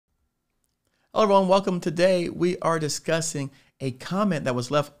Hello everyone, welcome. Today we are discussing a comment that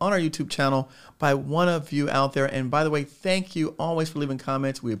was left on our YouTube channel by one of you out there. And by the way, thank you always for leaving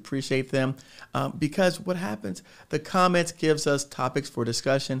comments. We appreciate them because what happens, the comments gives us topics for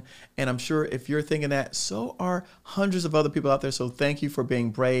discussion. And I'm sure if you're thinking that, so are hundreds of other people out there. So thank you for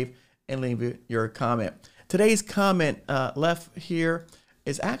being brave and leaving your comment. Today's comment left here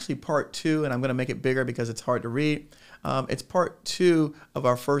is actually part 2, and I'm going to make it bigger because it's hard to read. It's part 2 of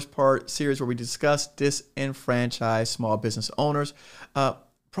our first part series where we discuss disenfranchised small business owners.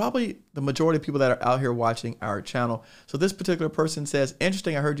 Probably the majority of people that are out here watching our channel. So this particular person says,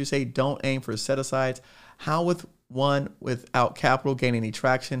 interesting, I heard you say don't aim for set-asides. How with one without capital gain any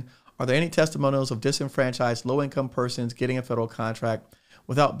traction? Are there any testimonials of disenfranchised low-income persons getting a federal contract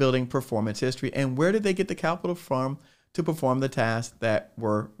without building performance history? And where did they get the capital from to perform the tasks that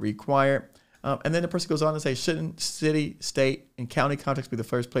were required? And then the person goes on to say, shouldn't city, state, and county contracts be the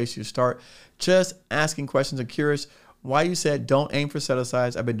first place you start? Just asking questions. I'm curious why you said don't aim for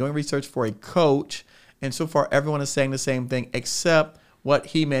set-asides. I've been doing research for a coach, and so far everyone is saying the same thing except what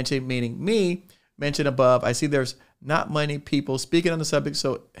he mentioned, meaning me, mentioned above. I see there's not many people speaking on the subject,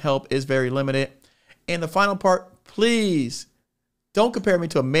 so help is very limited. And the final part, please don't compare me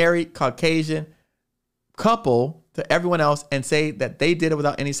to a married Caucasian couple to everyone else and say that they did it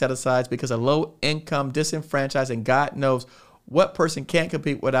without any set-asides, because a low income, disenfranchised, and God knows what person can't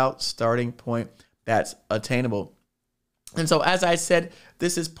compete without starting point that's attainable. And so, as I said,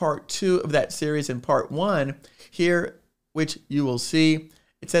 this is part 2 of that series. In part 1 here, which you will see,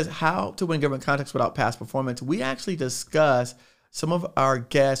 it says how to win government contracts without past performance. We actually discuss some of our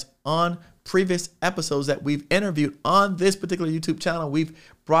guests on previous episodes that we've interviewed on this particular YouTube channel. We've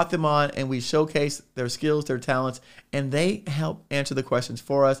brought them on and we showcase their skills, their talents, and they help answer the questions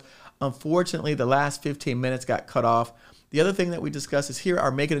for us. Unfortunately, the last 15 minutes got cut off. The other thing that we discuss is here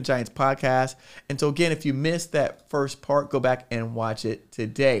our Making the Giants podcast. And so again, if you missed that first part, go back and watch it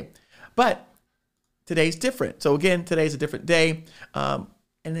today. But today's different. So again, today's a different day. And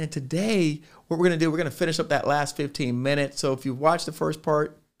then today, what we're going to do, we're going to finish up that last 15 minutes. So if you watched the first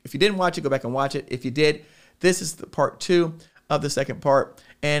part, if you didn't watch it, go back and watch it. If you did, this is the part 2 of the second part.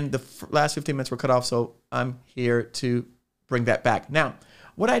 And the last 15 minutes were cut off, so I'm here to bring that back. Now,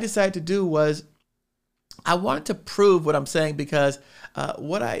 what I decided to do was I wanted to prove what I'm saying, because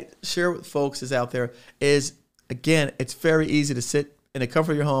what I share with folks is out there is, again, it's very easy to sit in the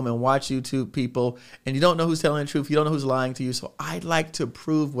comfort of your home and watch YouTube people, and you don't know who's telling the truth. You don't know who's lying to you. So I'd like to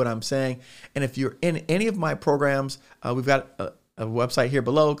prove what I'm saying. And if you're in any of my programs, we've got a website here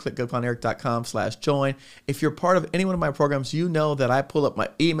below. Click govconeric.com/join. If you're part of any one of my programs, you know that I pull up my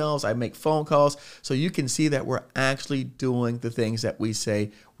emails, I make phone calls, so you can see that we're actually doing the things that we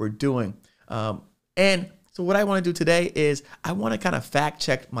say we're doing. And so what I want to do today is I want to kind of fact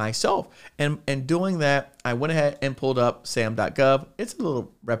check myself. And doing that, I went ahead and pulled up sam.gov. It's a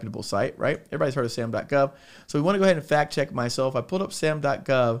little reputable site, right? Everybody's heard of sam.gov. So we want to go ahead and fact check myself. I pulled up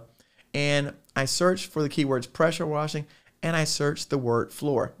sam.gov and I searched for the keywords pressure washing, and I searched the word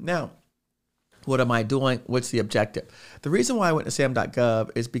floor. Now, what am I doing? What's the objective? The reason why I went to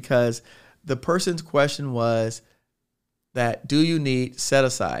sam.gov is because the person's question was that, do you need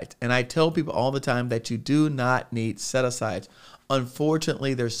set-asides? And I tell people all the time that you do not need set-asides.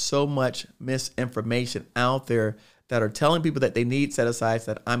 Unfortunately, there's so much misinformation out there that are telling people that they need set-asides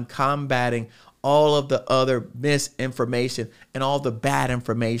that I'm combating all of the other misinformation and all the bad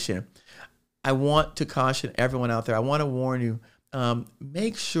information. I want to caution everyone out there. I want to warn you,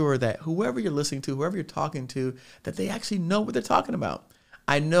 make sure that whoever you're listening to, whoever you're talking to, that they actually know what they're talking about.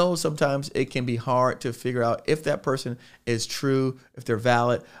 I know sometimes it can be hard to figure out if that person is true, if they're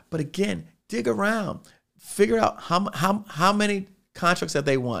valid. But again, dig around. Figure out how many contracts that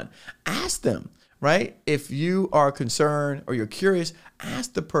they won. Ask them, right? If you are concerned or you're curious,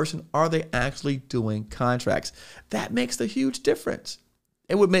 ask the person, are they actually doing contracts? That makes a huge difference.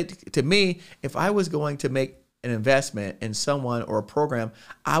 It would make, to me, if I was going to make an investment in someone or a program,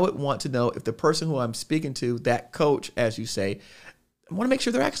 I would want to know if the person who I'm speaking to, that coach, as you say, I want to make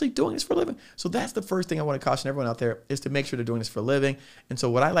sure they're actually doing this for a living. So that's the first thing I want to caution everyone out there, is to make sure they're doing this for a living. And so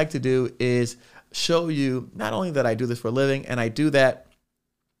what I like to do is show you not only that I do this for a living, and I do that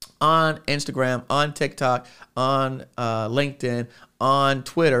on Instagram, on TikTok, on LinkedIn, on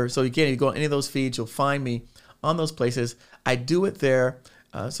Twitter. So again, you go on any of those feeds, you'll find me on those places. I do it there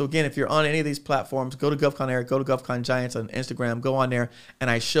So again, if you're on any of these platforms, go to GovCon Eric, go to GovCon Giants on Instagram, go on there, and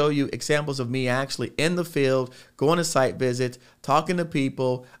I show you examples of me actually in the field, going to site visits, talking to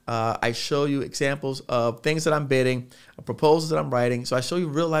people. I show you examples of things that I'm bidding, proposals that I'm writing. So I show you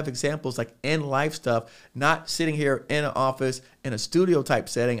real life examples, like in life stuff, not sitting here in an office in a studio type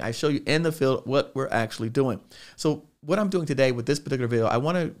setting. I show you in the field what we're actually doing. So what I'm doing today with this particular video, I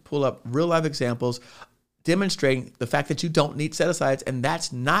want to pull up real life examples demonstrating the fact that you don't need set-asides, and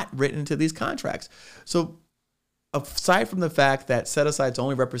that's not written into these contracts. So aside from the fact that set-asides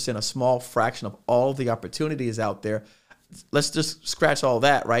only represent a small fraction of all the opportunities out there, let's just scratch all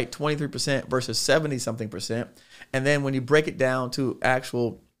that, right? 23% versus 70-something%. And then when you break it down to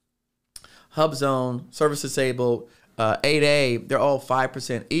actual hub zone, service disabled, 8A, they're all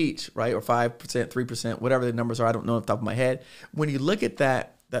 5% each, right? Or 5%, 3%, whatever the numbers are. I don't know off the top of my head. When you look at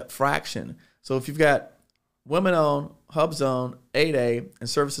that fraction, so if you've got women-owned, hub zone, 8A, and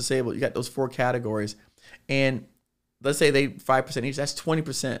service disabled, you got those 4 categories. And let's say they 5% each, that's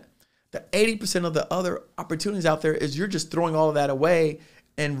 20%. The 80% of the other opportunities out there is you're just throwing all of that away.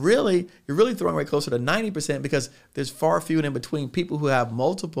 And really, you're really throwing away closer to 90% because there's far few and in between people who have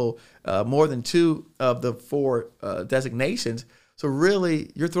multiple, more than 2 of the 4 designations. So really,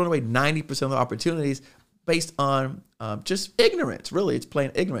 you're throwing away 90% of the opportunities based on just ignorance. Really, it's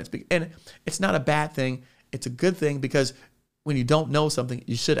plain ignorance. And it's not a bad thing. It's a good thing, because when you don't know something,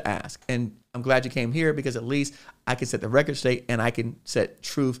 you should ask. And I'm glad you came here, because at least I can set the record straight and I can set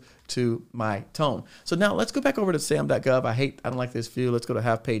truth to my tone. So now let's go back over to sam.gov. I don't like this view. Let's go to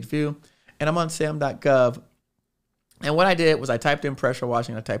half page view. And I'm on sam.gov. And what I did was I typed in pressure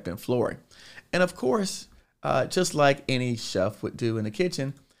washing, I typed in flooring. And of course, just like any chef would do in the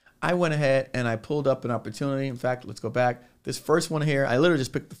kitchen, I went ahead and I pulled up an opportunity. In fact, let's go back. This first one here, I literally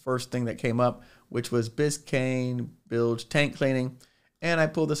just picked the first thing that came up, which was Biscayne Bilge tank cleaning. And I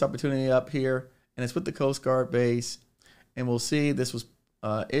pulled this opportunity up here, and it's with the Coast Guard base. And we'll see this was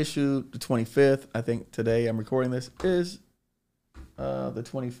issued the 25th. I think today I'm recording this is the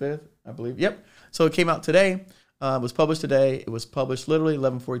 25th, I believe. Yep. So it came out today. It was published today. It was published literally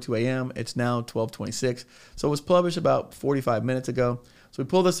 11:42 a.m. It's now 12:26. So it was published about 45 minutes ago. So we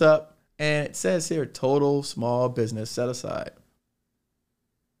pull this up, and it says here, total small business set aside.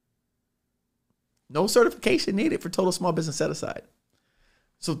 No certification needed for total small business set aside.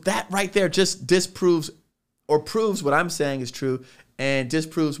 So that right there just disproves or proves what I'm saying is true, and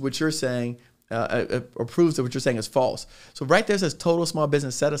disproves what you're saying, or proves that what you're saying is false. So right there says total small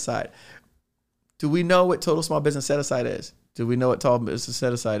business set aside. Do we know what total small business set aside is? Do we know what total business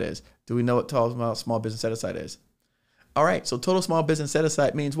set aside is? Do we know what total small business set aside is? All right, so total small business set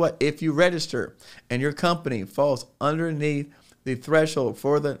aside means what? If you register and your company falls underneath the threshold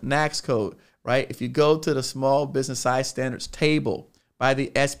for the NAICS code, right? If you go to the small business size standards table by the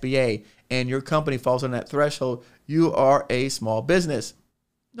SBA and your company falls on that threshold, you are a small business.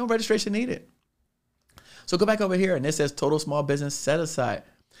 No registration needed. So go back over here, and it says total small business set aside.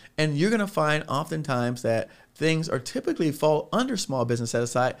 And you're going to find oftentimes that things are typically fall under small business set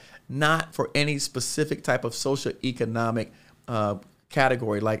aside, not for any specific type of social economic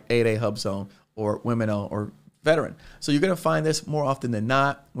category like 8A hub zone or women-owned or veteran. So you're going to find this more often than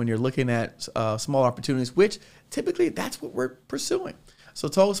not when you're looking at small opportunities, which typically that's what we're pursuing. So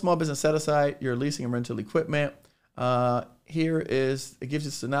total small business set aside, you're leasing and rental equipment. Here is, it gives you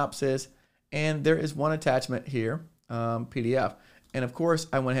a synopsis, and there is one attachment here, PDF. And of course,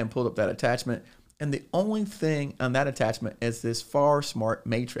 I went ahead and pulled up that attachment. And the only thing on that attachment is this Far Smart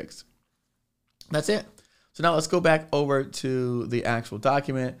matrix. That's it. So now let's go back over to the actual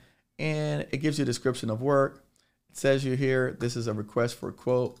document, and it gives you a description of work. It says you here, this is a request for a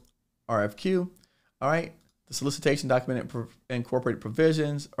quote, RFQ. All right. The solicitation document and incorporated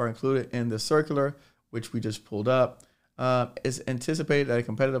provisions are included in the circular, which we just pulled up. It's anticipated that a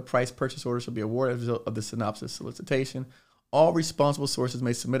competitive price purchase order shall be awarded as a result of the synopsis solicitation. All responsible sources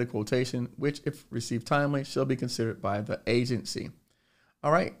may submit a quotation, which, if received timely, shall be considered by the agency.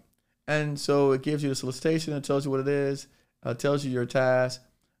 All right. And so it gives you the solicitation. It tells you what it is. It tells you your task.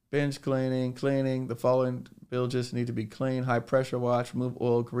 Bench cleaning. The following bilges need to be cleaned. High pressure wash. Remove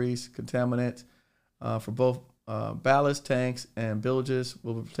oil, grease, contaminants. For both ballast tanks and bilges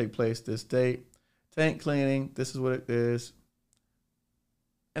will take place this date. Tank cleaning. This is what it is.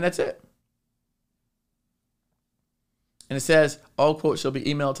 And that's it. And it says, all quotes shall be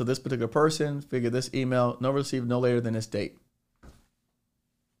emailed to this particular person. Figure this email, no received no later than this date.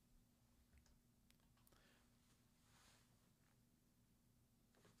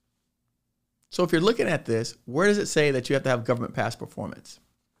 So if you're looking at this, where does it say that you have to have government past performance?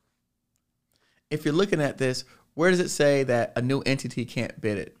 If you're looking at this, where does it say that a new entity can't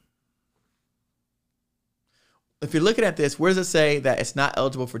bid it? If you're looking at this, where does it say that it's not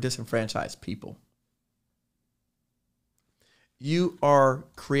eligible for disenfranchised people? You are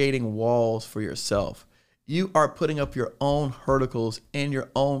creating walls for yourself. You are putting up your own hurdles in your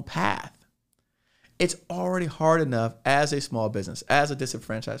own path. It's already hard enough as a small business, as a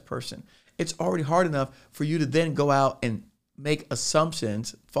disenfranchised person. It's already hard enough for you to then go out and make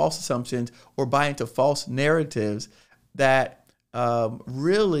assumptions, false assumptions, or buy into false narratives that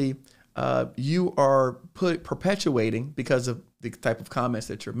really you are perpetuating because of the type of comments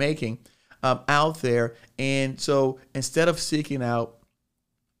that you're making out there. And so instead of seeking out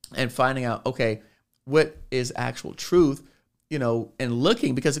and finding out, okay, what is actual truth, and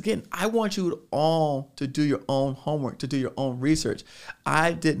looking, because again, I want you all to do your own homework, to do your own research.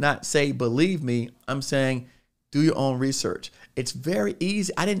 I did not say, believe me, I'm saying, do your own research. It's very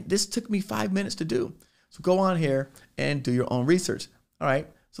easy. This took me 5 minutes to do. So go on here and do your own research. All right.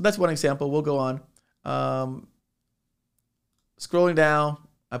 So that's one example. We'll go on. Scrolling down,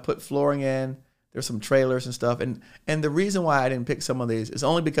 I put flooring in. There's some trailers and stuff. And the reason why I didn't pick some of these is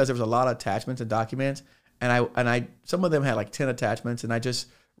only because there was a lot of attachments and documents. And I some of them had like 10 attachments, and it's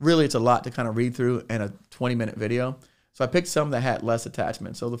a lot to kind of read through in a 20-minute video. So I picked some that had less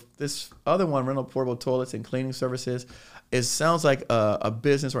attachments. So this other one, rental portable toilets and cleaning services, it sounds like a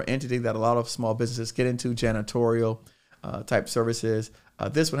business or entity that a lot of small businesses get into, janitorial type services.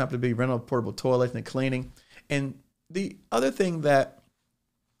 This one happened to be rental portable toilets and cleaning. And the other thing that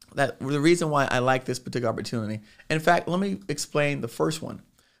the reason why I like this particular opportunity, in fact, let me explain the first one.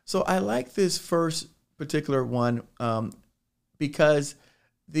 So I like this first particular one because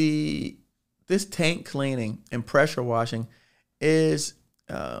this tank cleaning and pressure washing is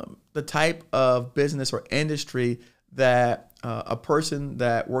the type of business or industry that a person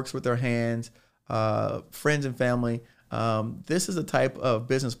that works with their hands, friends and family, this is a type of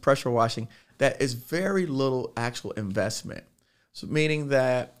business, pressure washing, that is very little actual investment. So meaning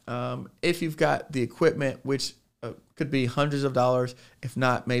that if you've got the equipment, which could be hundreds of dollars, if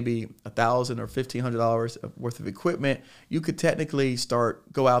not maybe $1,000 or $1,500 worth of equipment, you could technically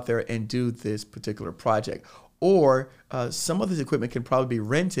go out there and do this particular project. Or some of this equipment can probably be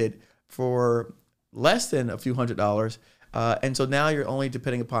rented for less than a few $100s. And so now you're only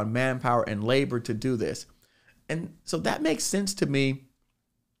depending upon manpower and labor to do this. And so that makes sense to me.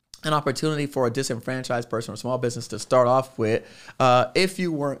 An opportunity for a disenfranchised person or small business to start off with if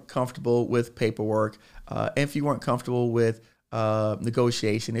you weren't comfortable with paperwork, if you weren't comfortable with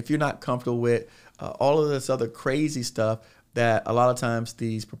negotiation, if you're not comfortable with all of this other crazy stuff that a lot of times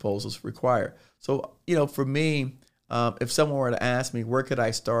these proposals require. So, for me, if someone were to ask me, where could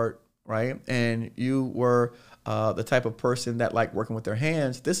I start, right? And you were the type of person that liked working with their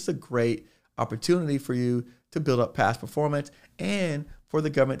hands, this is a great opportunity for you to build up past performance and for the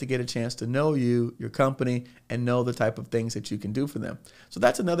government to get a chance to know you, your company, and know the type of things that you can do for them. So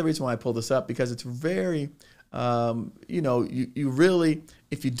that's another reason why I pull this up, because it's very, you really,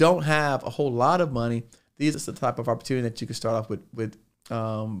 if you don't have a whole lot of money, these are the type of opportunity that you can start off with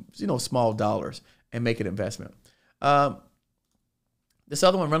small dollars and make an investment. This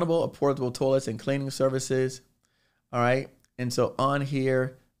other one, rentable portable toilets and cleaning services. All right. And so on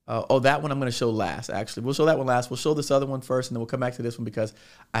here, that one I'm going to show last, actually. We'll show that one last. We'll show this other one first, and then we'll come back to this one because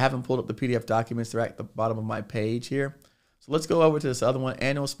I haven't pulled up the PDF documents. They're at the bottom of my page here. So let's go over to this other one,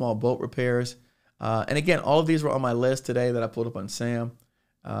 annual small boat repairs. And again, all of these were on my list today that I pulled up on SAM.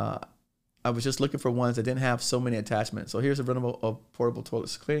 I was just looking for ones that didn't have so many attachments. So here's a rentable of portable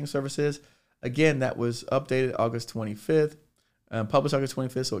toilets cleaning services. Again, that was updated August 25th, published August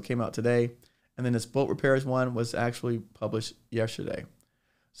 25th, so it came out today. And then this boat repairs one was actually published yesterday.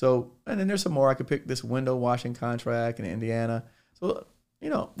 So, and then there's some more. I could pick this window washing contract in Indiana. So,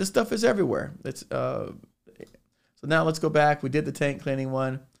 this stuff is everywhere. So now let's go back. We did the tank cleaning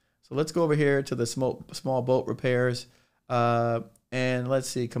one. So let's go over here to the small boat repairs. And let's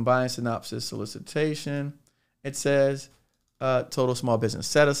see, combined synopsis solicitation. It says total small business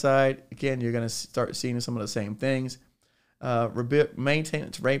set aside. Again, you're going to start seeing some of the same things.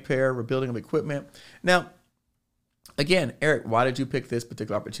 Maintenance, repair, rebuilding of equipment. Now, again, Eric, why did you pick this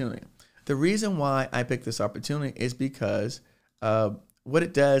particular opportunity? The reason why I picked this opportunity is because what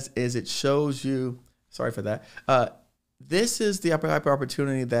it does is it shows you, sorry for that, this is the type of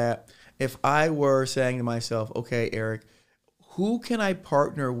opportunity that if I were saying to myself, okay, Eric, who can I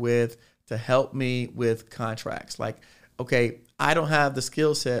partner with to help me with contracts? Like, okay, I don't have the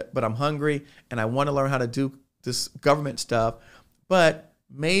skill set, but I'm hungry and I want to learn how to do this government stuff, but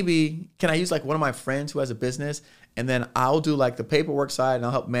maybe can I use like one of my friends who has a business, and then I'll do like the paperwork side and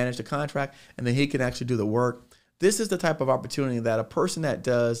I'll help manage the contract, and then he can actually do the work. this is the type of opportunity that a person that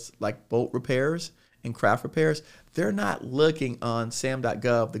does like boat repairs and craft repairs, they're not looking on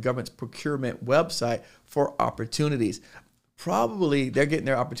sam.gov, the government's procurement website, for opportunities. Probably they're getting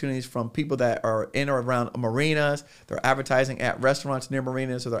their opportunities from people that are in or around marinas. They're advertising at restaurants near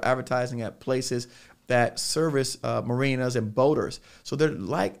marinas, or they're advertising at places that service marinas and boaters. So they're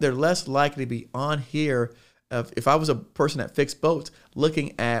less likely to be on here. If I was a person that fixed boats,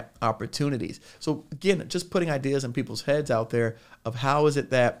 looking at opportunities. So again, just putting ideas in people's heads out there of how is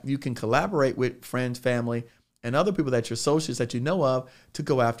it that you can collaborate with friends, family, and other people that you're associates that you know of to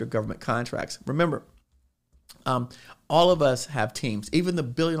go after government contracts. Remember, all of us have teams. Even the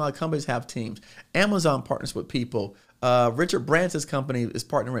billion-dollar companies have teams. Amazon partners with people. Richard Branson's company is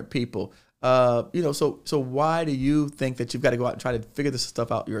partnering with people. So why do you think that you've got to go out and try to figure this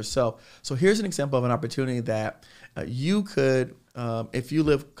stuff out yourself? So here's an example of an opportunity that you could, if you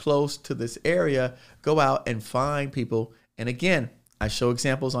live close to this area, go out and find people. And again, I show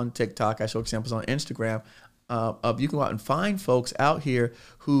examples on TikTok. I show examples on Instagram. You can go out and find folks out here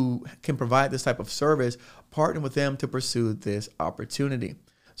who can provide this type of service, partner with them to pursue this opportunity.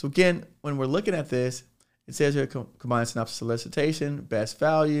 So again, when we're looking at this, it says here, combined synopsis solicitation, best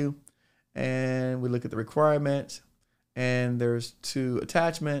value. And we look at the requirements, and there's 2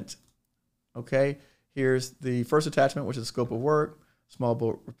 attachments. Okay, here's the first attachment, which is the scope of work, small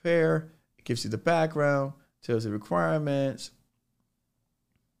boat repair. It gives you the background, tells you the requirements.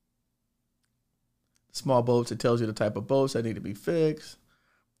 Small boats, it tells you the type of boats that need to be fixed,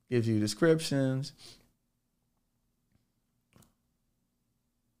 gives you descriptions.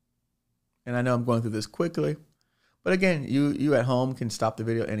 And I know I'm going through this quickly, but again, you at home can stop the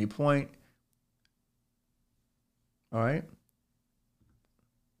video at any point. All right.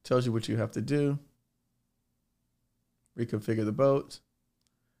 Tells you what you have to do. Reconfigure the boats.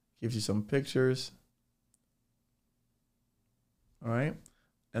 Gives you some pictures. All right.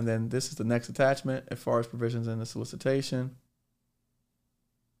 And then this is the next attachment as far as provisions in the solicitation.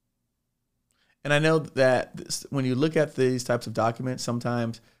 And I know that when you look at these types of documents,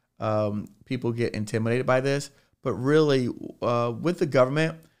 sometimes people get intimidated by this. But really, with the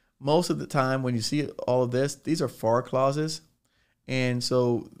government, most of the time when you see all of this, these are FAR clauses. And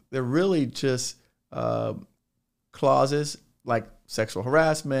so they're really just clauses like sexual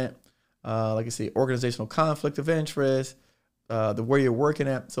harassment, like I say, organizational conflict of interest, where you're working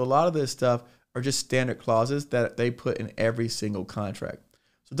at. So a lot of this stuff are just standard clauses that they put in every single contract.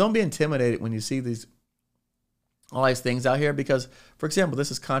 So don't be intimidated when you see all these things out here because, for example, this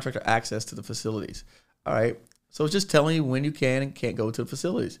is contractor access to the facilities. All right. So it's just telling you when you can and can't go to the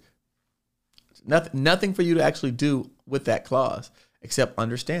facilities. Nothing for you to actually do with that clause except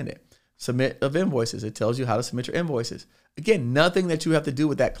understand it. Submit of invoices. It tells you how to submit your invoices. Again, nothing that you have to do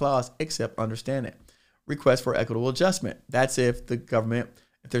with that clause except understand it. Request for equitable adjustment. That's if the government,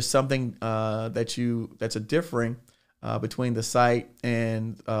 if there's something that's a differing between the site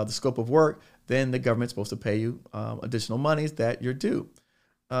and the scope of work, then the government's supposed to pay you additional monies that you're due.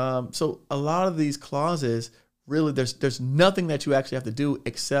 So a lot of these clauses, really, there's nothing that you actually have to do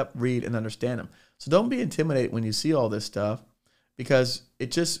except read and understand them. So don't be intimidated when you see all this stuff, because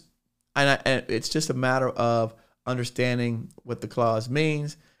it's just a matter of understanding what the clause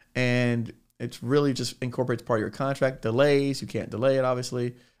means, and it's really just incorporates part of your contract. Delays, you can't delay it,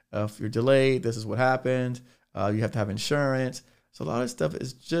 obviously. If you're delayed, this is what happened. You have to have insurance. So a lot of stuff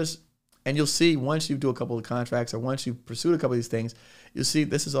is just, and you'll see once you do a couple of contracts or once you pursue a couple of these things, you'll see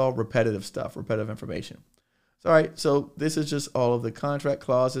this is all repetitive stuff, repetitive information. All right, so this is just all of the contract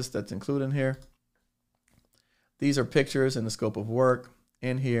clauses that's included in here. These are pictures and the scope of work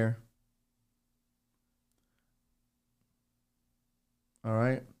in here. All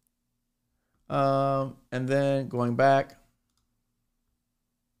right. And then going back,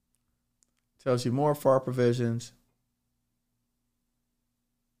 tells you more FAR provisions.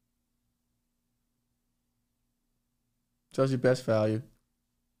 Tells you best value.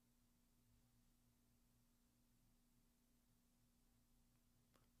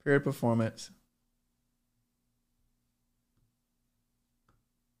 Period performance.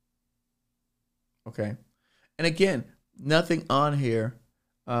 Okay. And again, nothing on here.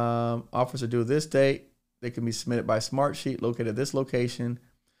 Offers are due this date. They can be submitted by Smartsheet located at this location.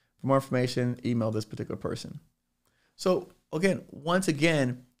 For more information, email this particular person. So again, once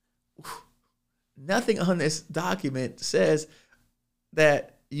again, nothing on this document says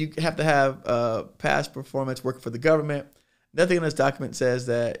that you have to have past performance working for the government. Nothing in this document says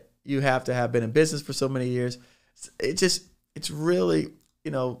that you have to have been in business for so many years. It's really,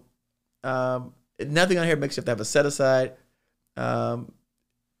 nothing on here makes you have to have a set aside. I'm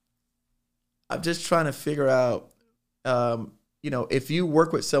just trying to figure out if you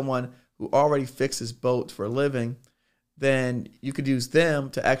work with someone who already fixes boats for a living, then you could use them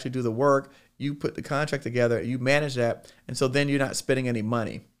to actually do the work. You put the contract together, you manage that, and so then you're not spending any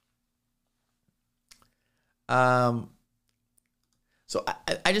money. So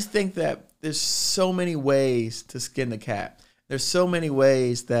I just think that there's so many ways to skin the cat. There's so many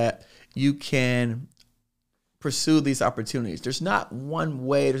ways that you can pursue these opportunities. There's not one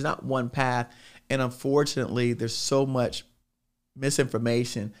way, there's not one path. And unfortunately, there's so much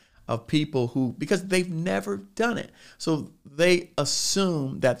misinformation of people who, because they've never done it. So they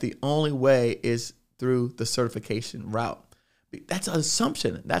assume that the only way is through the certification route. That's an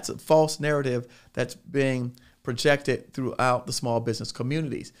assumption. That's a false narrative that's being projected throughout the small business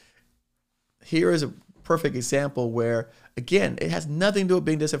communities. Here is a perfect example where, again, it has nothing to do with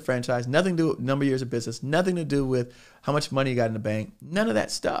being disenfranchised, nothing to do with number of years of business, nothing to do with how much money you got in the bank, none of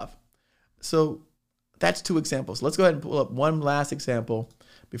that stuff. So that's two examples. Let's go ahead and pull up one last example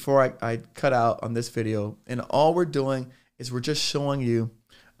before I cut out on this video. And all we're doing is we're just showing you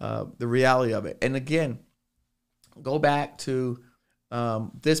the reality of it. And again, go back to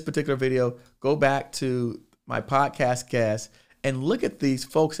this particular video, go back to my podcast guests, and look at these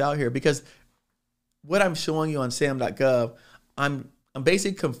folks out here, because what I'm showing you on sam.gov, I'm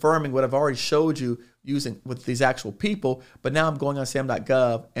basically confirming what I've already showed you using with these actual people, but now I'm going on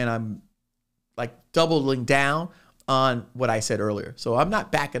sam.gov and I'm like doubling down on what I said earlier. So I'm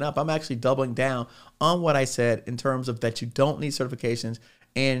not backing up. I'm actually doubling down on what I said in terms of that you don't need certifications,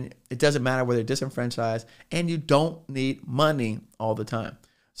 and it doesn't matter whether you're disenfranchised, and you don't need money all the time.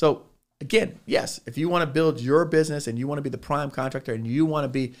 So again, yes, if you want to build your business and you want to be the prime contractor and you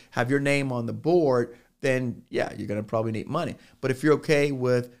want to have your name on the board, then yeah, you're going to probably need money. But if you're okay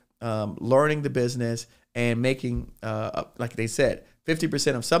with learning the business and making, like they said,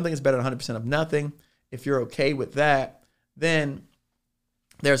 50% of something is better than 100% of nothing. If you're okay with that, then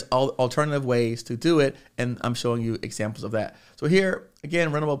there's alternative ways to do it, and I'm showing you examples of that. So here,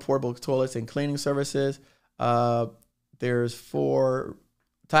 again, rentable portable toilets and cleaning services. There's 4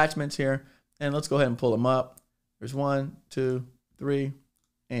 attachments here, and let's go ahead and pull them up. There's 1, 2, 3,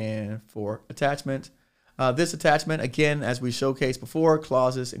 and 4 attachments. This attachment, again, as we showcased before,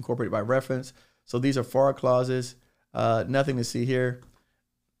 clauses incorporated by reference. So these are FAR clauses. Nothing to see here.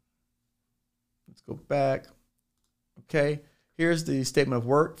 Let's go back. Okay, here's the statement of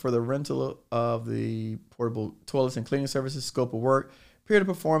work for the rental of the portable toilets and cleaning services. Scope of work, period of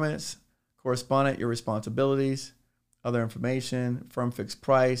performance, correspondent, your responsibilities, other information, firm fixed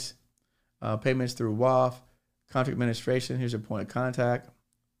price, payments through WAF, contract administration. Here's your point of contact.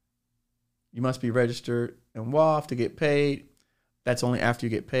 You must be registered in WAF to get paid. That's only after you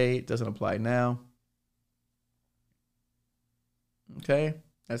get paid. Doesn't apply now. Okay,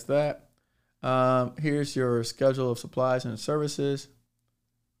 that's that. Here's your schedule of supplies and services.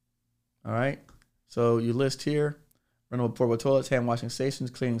 All right, so you list here, rentable portable toilets, hand washing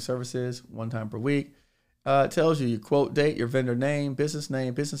stations, cleaning services, 1 time per week. It tells you your quote date, your vendor name,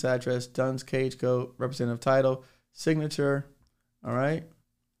 business address, DUNS cage code, representative title, signature. All right.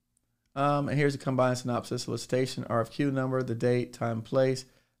 And here's a combined synopsis, solicitation, RFQ number, the date, time, place,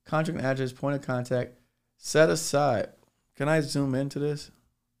 contract address, point of contact, set aside. Can I zoom into this?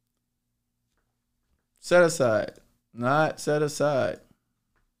 Set aside, not set aside.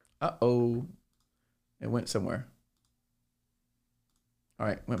 Uh-oh. It went somewhere. All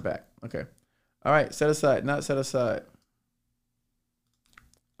right, went back. Okay. All right, set aside, not set aside.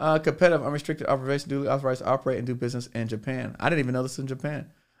 Competitive, unrestricted operation, duly authorized to operate and do business in Japan. I didn't even know this was in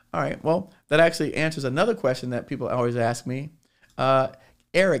Japan. All right, well, that actually answers another question that people always ask me.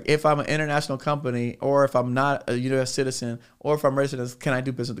 Eric, if I'm an international company, or if I'm not a U.S. citizen, or if I'm resident, can I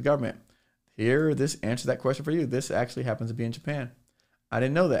do business with the government? Here, this answers that question for you. This actually happens to be in Japan. I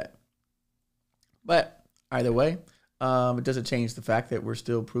didn't know that. But either way, it doesn't change the fact that we're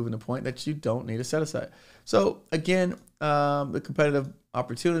still proving the point that you don't need a set-aside. So again, the competitive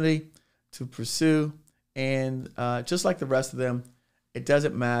opportunity to pursue, and just like the rest of them, it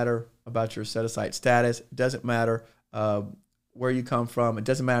doesn't matter about your set-aside status. It doesn't matter where you come from. It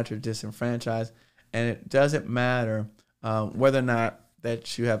doesn't matter if you're disenfranchised. And it doesn't matter whether or not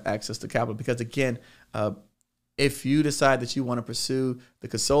that you have access to capital. Because again, if you decide that you want to pursue the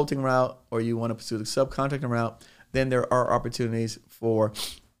consulting route or you want to pursue the subcontracting route, then there are opportunities for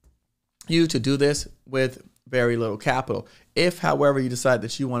you to do this with very little capital. If, however, you decide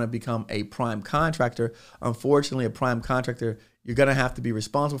that you want to become a prime contractor, unfortunately, a prime contractor, you're going to have to be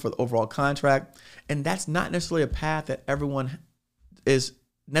responsible for the overall contract. And that's not necessarily a path that everyone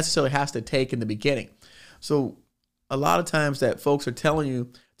necessarily has to take in the beginning. So a lot of times that folks are telling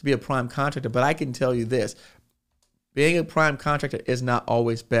you to be a prime contractor, but I can tell you this. being a prime contractor is not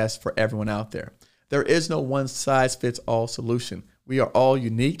always best for everyone out there. There is no one size fits all solution. We are all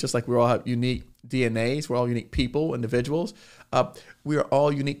unique, just like we all have unique DNAs. We're all unique people, individuals. We are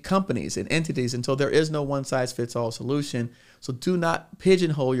all unique companies and entities. And so there is no one size fits all solution. So do not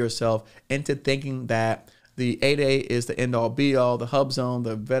pigeonhole yourself into thinking that the 8A is the end all be all, the hub zone,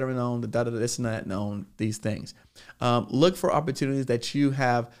 the veteran owned, the this and that owned, these things. Look for opportunities that you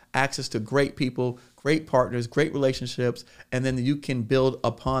have access to great people, great partners, great relationships, and then you can build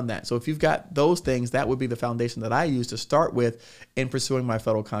upon that. So if you've got those things, that would be the foundation that I use to start with in pursuing my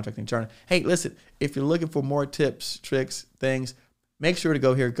federal contracting journey. Hey, listen, if you're looking for more tips, tricks, things, make sure to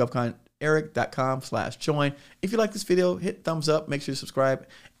go here at govconeric.com/join. If you like this video, hit thumbs up, make sure you subscribe.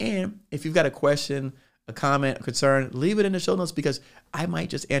 And if you've got a question, a comment, a concern, leave it in the show notes because I might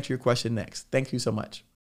just answer your question next. Thank you so much.